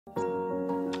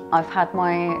I've had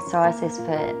my psoriasis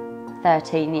for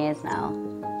 13 years now.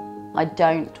 I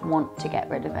don't want to get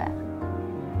rid of it.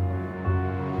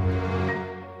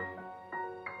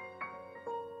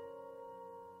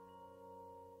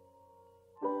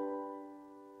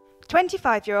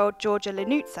 25-year-old Georgia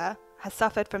Lenutza has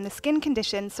suffered from the skin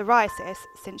condition psoriasis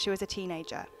since she was a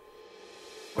teenager.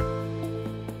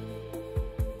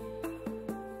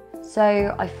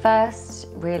 So I first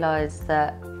realised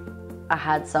that I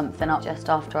had something up just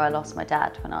after I lost my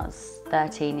dad when I was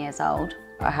 13 years old.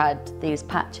 I had these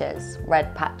patches,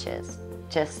 red patches,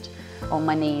 just on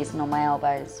my knees and on my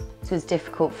elbows. This was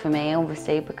difficult for me,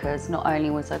 obviously, because not only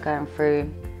was I going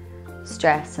through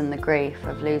stress and the grief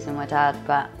of losing my dad,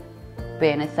 but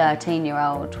being a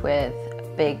 13-year-old with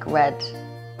big red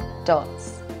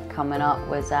dots coming up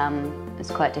was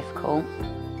quite difficult.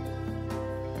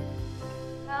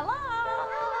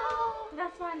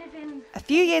 A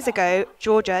few years ago,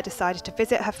 Georgia decided to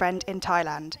visit her friend in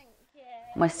Thailand.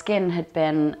 My skin had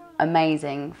been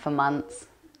amazing for months.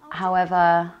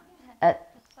 However,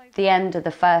 at the end of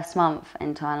the first month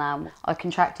in Thailand, I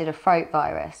contracted a throat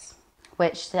virus,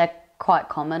 which they're quite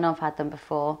common, I've had them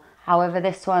before. However,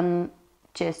 this one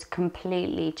just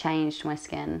completely changed my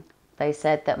skin. They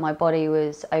said that my body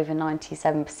was over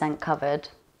 97% covered.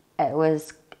 It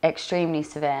was extremely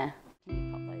severe.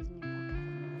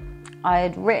 I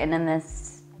had written in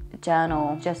this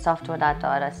journal just after my dad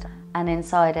died, and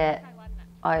inside it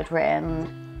I had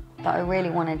written that I really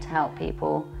wanted to help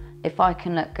people. If I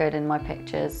can look good in my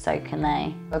pictures, so can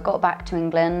they. I got back to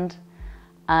England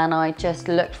and I just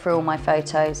looked through all my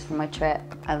photos from my trip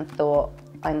and thought,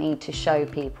 I need to show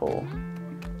people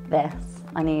this.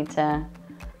 I need to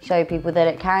show people that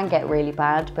it can get really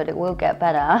bad, but it will get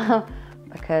better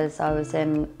because I was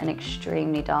in an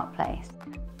extremely dark place.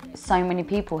 So many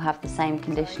people have the same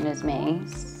condition as me.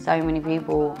 So many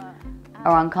people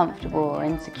are uncomfortable or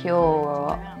insecure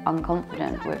or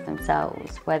unconfident with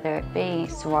themselves, whether it be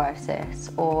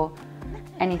psoriasis or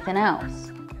anything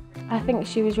else. I think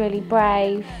she was really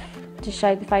brave to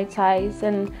show the photos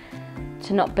and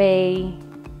to not be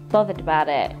bothered about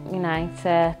it, you know,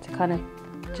 to kind of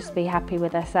just be happy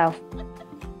with herself.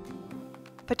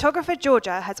 Photographer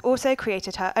Georgia has also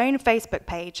created her own Facebook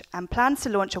page and plans to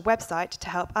launch a website to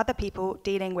help other people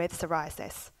dealing with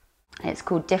psoriasis. It's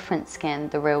called Different Skin,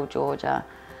 The Real Georgia,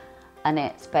 and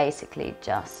it's basically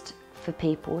just for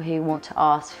people who want to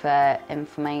ask for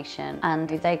information, and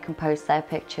if they can post their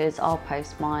pictures, I'll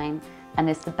post mine. And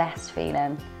it's the best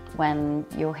feeling when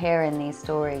you're hearing these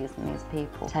stories and these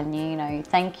people telling you, you know,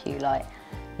 thank you, like,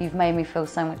 you've made me feel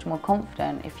so much more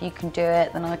confident. If you can do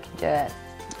it, then I can do it.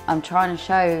 I'm trying to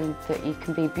show that you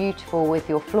can be beautiful with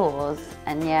your flaws,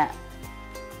 and yet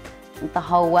the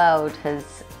whole world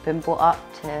has been brought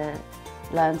up to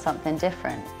learn something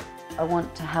different. I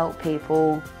want to help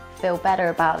people feel better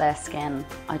about their skin.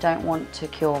 I don't want to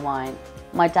cure mine.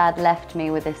 My dad left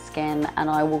me with this skin and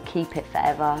I will keep it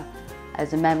forever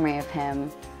as a memory of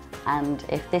him. And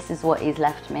if this is what he's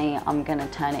left me, I'm going to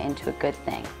turn it into a good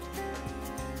thing.